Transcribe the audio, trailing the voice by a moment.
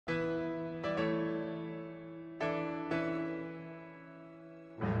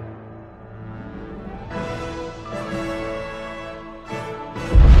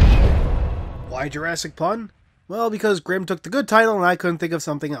Why Jurassic pun? Well, because Grimm took the good title and I couldn't think of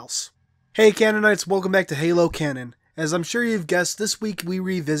something else. Hey Canonites, welcome back to Halo Canon. As I'm sure you've guessed, this week we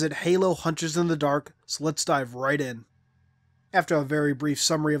revisit Halo Hunters in the Dark, so let's dive right in. After a very brief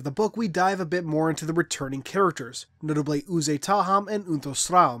summary of the book, we dive a bit more into the returning characters, notably Uze Taham and Untho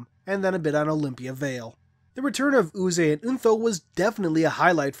Sraum, and then a bit on Olympia Vale. The return of Uze and Untho was definitely a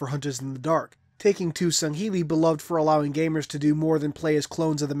highlight for Hunters in the Dark, taking two Sangheili beloved for allowing gamers to do more than play as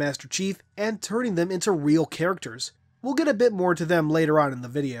clones of the Master Chief, and turning them into real characters. We'll get a bit more to them later on in the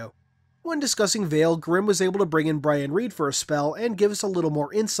video. When discussing Vale, Grimm was able to bring in Brian Reed for a spell and give us a little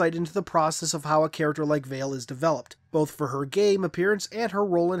more insight into the process of how a character like Vale is developed, both for her game appearance and her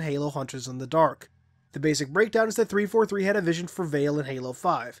role in Halo Hunters in the Dark. The basic breakdown is that 343 had a vision for Vale in Halo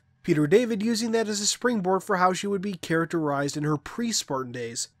 5, Peter David using that as a springboard for how she would be characterized in her pre-Spartan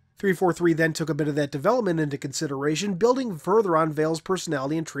days. 343 then took a bit of that development into consideration, building further on Vale's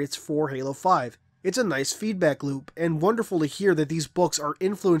personality and traits for Halo 5. It's a nice feedback loop, and wonderful to hear that these books are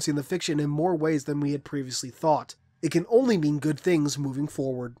influencing the fiction in more ways than we had previously thought. It can only mean good things moving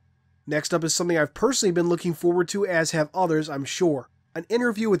forward. Next up is something I've personally been looking forward to, as have others, I'm sure. An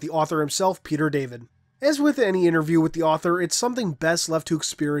interview with the author himself, Peter David. As with any interview with the author, it's something best left to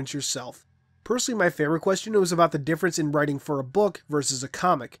experience yourself. Personally, my favorite question was about the difference in writing for a book versus a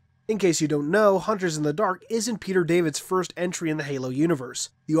comic. In case you don't know, Hunters in the Dark isn't Peter David's first entry in the Halo universe,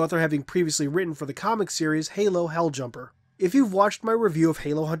 the author having previously written for the comic series Halo Helljumper. If you've watched my review of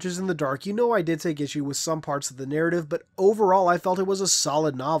Halo Hunters in the Dark, you know I did take issue with some parts of the narrative, but overall I felt it was a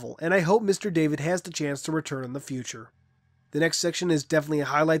solid novel, and I hope Mr. David has the chance to return in the future. The next section is definitely a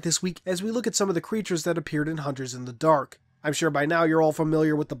highlight this week as we look at some of the creatures that appeared in Hunters in the Dark. I'm sure by now you're all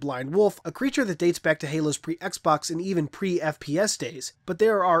familiar with the Blind Wolf, a creature that dates back to Halo's pre-Xbox and even pre-FPS days, but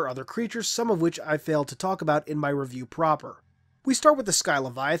there are other creatures, some of which I failed to talk about in my review proper. We start with the Sky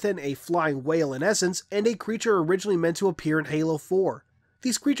Leviathan, a flying whale in essence, and a creature originally meant to appear in Halo 4.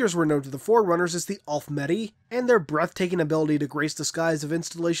 These creatures were known to the Forerunners as the Ulfmeri, and their breathtaking ability to grace the skies of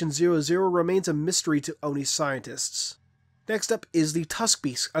Installation 00 remains a mystery to Oni scientists. Next up is the Tusk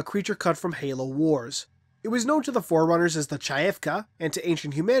Beast, a creature cut from Halo Wars. It was known to the Forerunners as the Chaefka, and to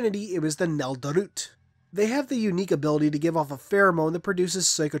ancient humanity it was the Neldarut. They have the unique ability to give off a pheromone that produces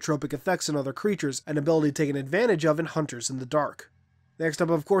psychotropic effects in other creatures, an ability taken advantage of in Hunters in the Dark. Next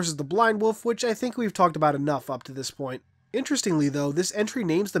up, of course, is the Blind Wolf, which I think we've talked about enough up to this point. Interestingly though, this entry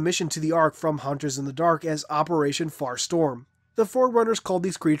names the mission to the Ark from Hunters in the Dark as Operation Far Storm. The Forerunners called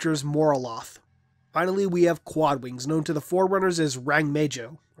these creatures Moraloth. Finally, we have Quadwings, known to the Forerunners as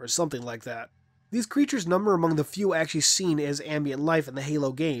Rangmejo, or something like that. These creatures number among the few actually seen as ambient life in the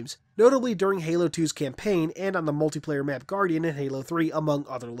Halo games, notably during Halo 2's campaign and on the multiplayer map Guardian in Halo 3, among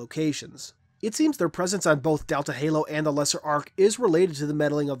other locations. It seems their presence on both Delta Halo and the Lesser Ark is related to the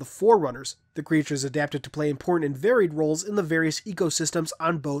meddling of the Forerunners, the creatures adapted to play important and varied roles in the various ecosystems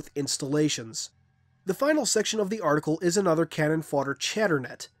on both installations. The final section of the article is another Canon Fodder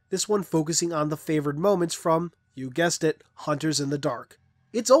chatternet, this one focusing on the favored moments from, you guessed it, Hunters in the Dark.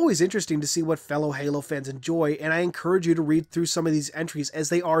 It's always interesting to see what fellow Halo fans enjoy, and I encourage you to read through some of these entries as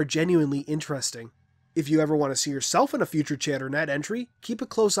they are genuinely interesting. If you ever want to see yourself in a future chatternet entry, keep a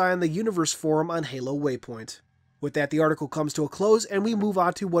close eye on the Universe forum on Halo Waypoint. With that, the article comes to a close, and we move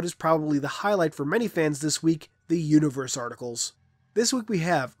on to what is probably the highlight for many fans this week, the Universe articles. This week we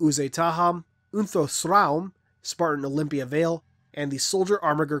have Uze Taham, Untho Sraum, Spartan Olympia Vale, and the Soldier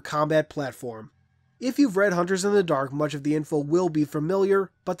Armiger Combat Platform. If you've read Hunters in the Dark, much of the info will be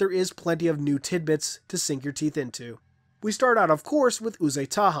familiar, but there is plenty of new tidbits to sink your teeth into. We start out, of course, with Uze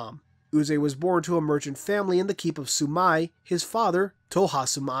Taham. Uze was born to a merchant family in the keep of Sumai, his father, Toha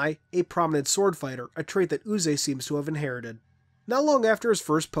Sumai, a prominent sword fighter, a trait that Uze seems to have inherited. Not long after his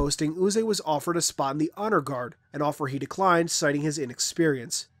first posting, Uze was offered a spot in the Honor Guard, an offer he declined, citing his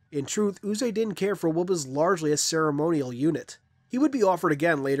inexperience. In truth, Uze didn't care for what was largely a ceremonial unit. He would be offered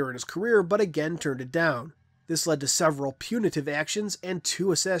again later in his career, but again turned it down. This led to several punitive actions and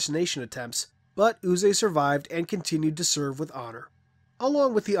 2 assassination attempts, but Uze survived and continued to serve with honor.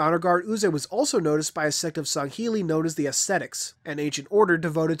 Along with the Honor Guard, Uze was also noticed by a sect of Sangheili known as the Ascetics, an ancient order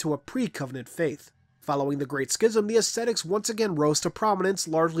devoted to a pre-Covenant faith. Following the Great Schism, the Ascetics once again rose to prominence,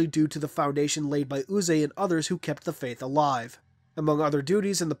 largely due to the foundation laid by Uze and others who kept the faith alive. Among other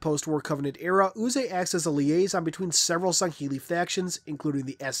duties in the post-war Covenant era, Uze acts as a liaison between several Sangheili factions, including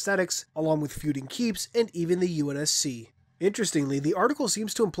the Ascetics, along with feuding keeps, and even the UNSC. Interestingly, the article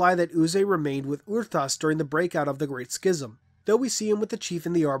seems to imply that Uze remained with Urthas during the breakout of the Great Schism. Though we see him with the Chief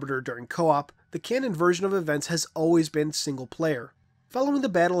and the Arbiter during co-op, the canon version of events has always been single-player. Following the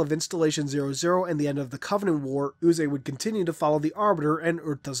Battle of Installation 00 and the end of the Covenant War, Uze would continue to follow the Arbiter and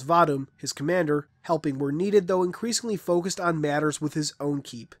Urthas Vadum, his commander, helping where needed though increasingly focused on matters with his own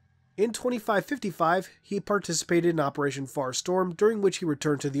keep. In 2555, he participated in Operation Farstorm, during which he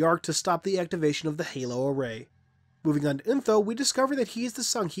returned to the Ark to stop the activation of the Halo array. Moving on to Untho, we discover that he is the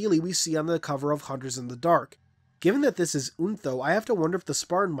Sangheili we see on the cover of Hunters in the Dark. Given that this is Untho, I have to wonder if the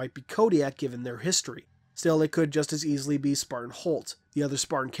Spartan might be Kodiak given their history. Still, it could just as easily be Spartan Holt, the other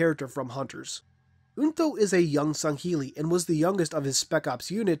Spartan character from Hunters. Untho is a young Sangheili and was the youngest of his Spec Ops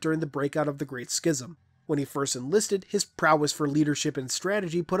unit during the breakout of the Great Schism. When he first enlisted, his prowess for leadership and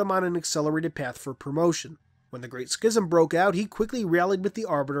strategy put him on an accelerated path for promotion. When the Great Schism broke out, he quickly rallied with the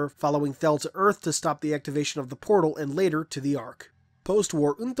Arbiter, following Thel to Earth to stop the activation of the portal and later to the Ark.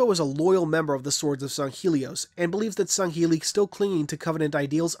 Post-war, Untho is a loyal member of the Swords of Sanghelios, and believes that Sangheili still clinging to Covenant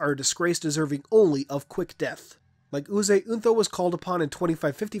ideals are a disgrace deserving only of quick death. Like Uze, Untho was called upon in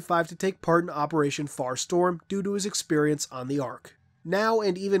 2555 to take part in Operation Farstorm due to his experience on the Ark. Now,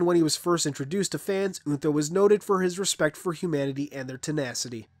 and even when he was first introduced to fans, Untho was noted for his respect for humanity and their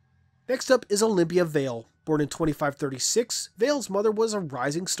tenacity. Next up is Olympia Vale. Born in 2536, Vale's mother was a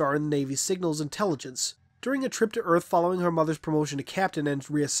rising star in the Navy's signals intelligence. During a trip to Earth following her mother's promotion to captain and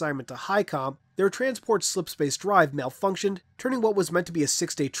reassignment to HICOM, their transport slipspace drive malfunctioned, turning what was meant to be a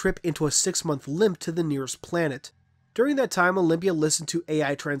 6-day trip into a 6-month limp to the nearest planet. During that time, Olympia listened to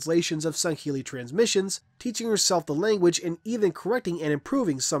AI translations of Sangheili transmissions, teaching herself the language and even correcting and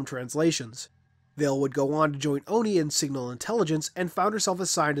improving some translations. Vale would go on to join Oni in signal intelligence and found herself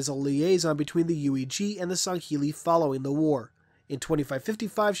assigned as a liaison between the UEG and the Sangheili following the war. In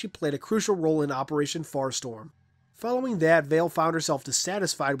 2555, she played a crucial role in Operation Farstorm. Following that, Vale found herself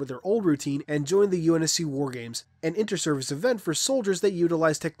dissatisfied with her old routine and joined the UNSC Wargames, an inter-service event for soldiers that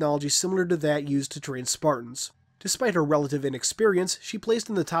utilized technology similar to that used to train Spartans. Despite her relative inexperience, she placed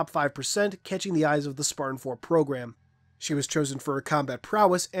in the top 5%, catching the eyes of the Spartan 4 program. She was chosen for her combat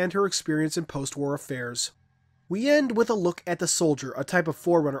prowess and her experience in post-war affairs. We end with a look at the Soldier, a type of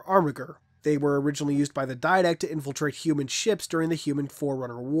Forerunner armiger. They were originally used by the Didact to infiltrate human ships during the Human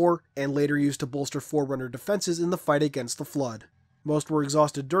Forerunner War, and later used to bolster Forerunner defenses in the fight against the Flood. Most were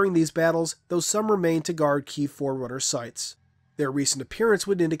exhausted during these battles, though some remained to guard key Forerunner sites. Their recent appearance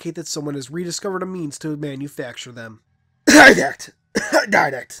would indicate that someone has rediscovered a means to manufacture them. Didact!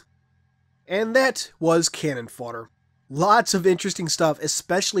 And that was Canon Fodder. Lots of interesting stuff,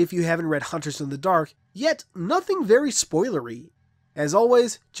 especially if you haven't read Hunters in the Dark, yet nothing very spoilery. As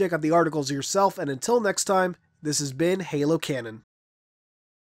always, check out the articles yourself, and until next time, this has been Halo Canon.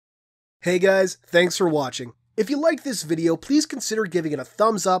 Hey guys, thanks for watching. If you liked this video, please consider giving it a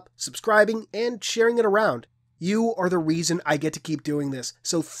thumbs up, subscribing, and sharing it around. You are the reason I get to keep doing this,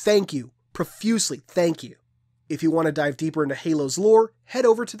 so thank you, profusely thank you. If you want to dive deeper into Halo's lore, head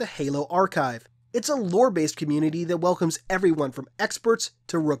over to the Halo Archive. It's a lore-based community that welcomes everyone from experts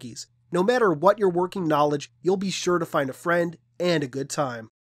to rookies. No matter what your working knowledge, you'll be sure to find a friend and a good time.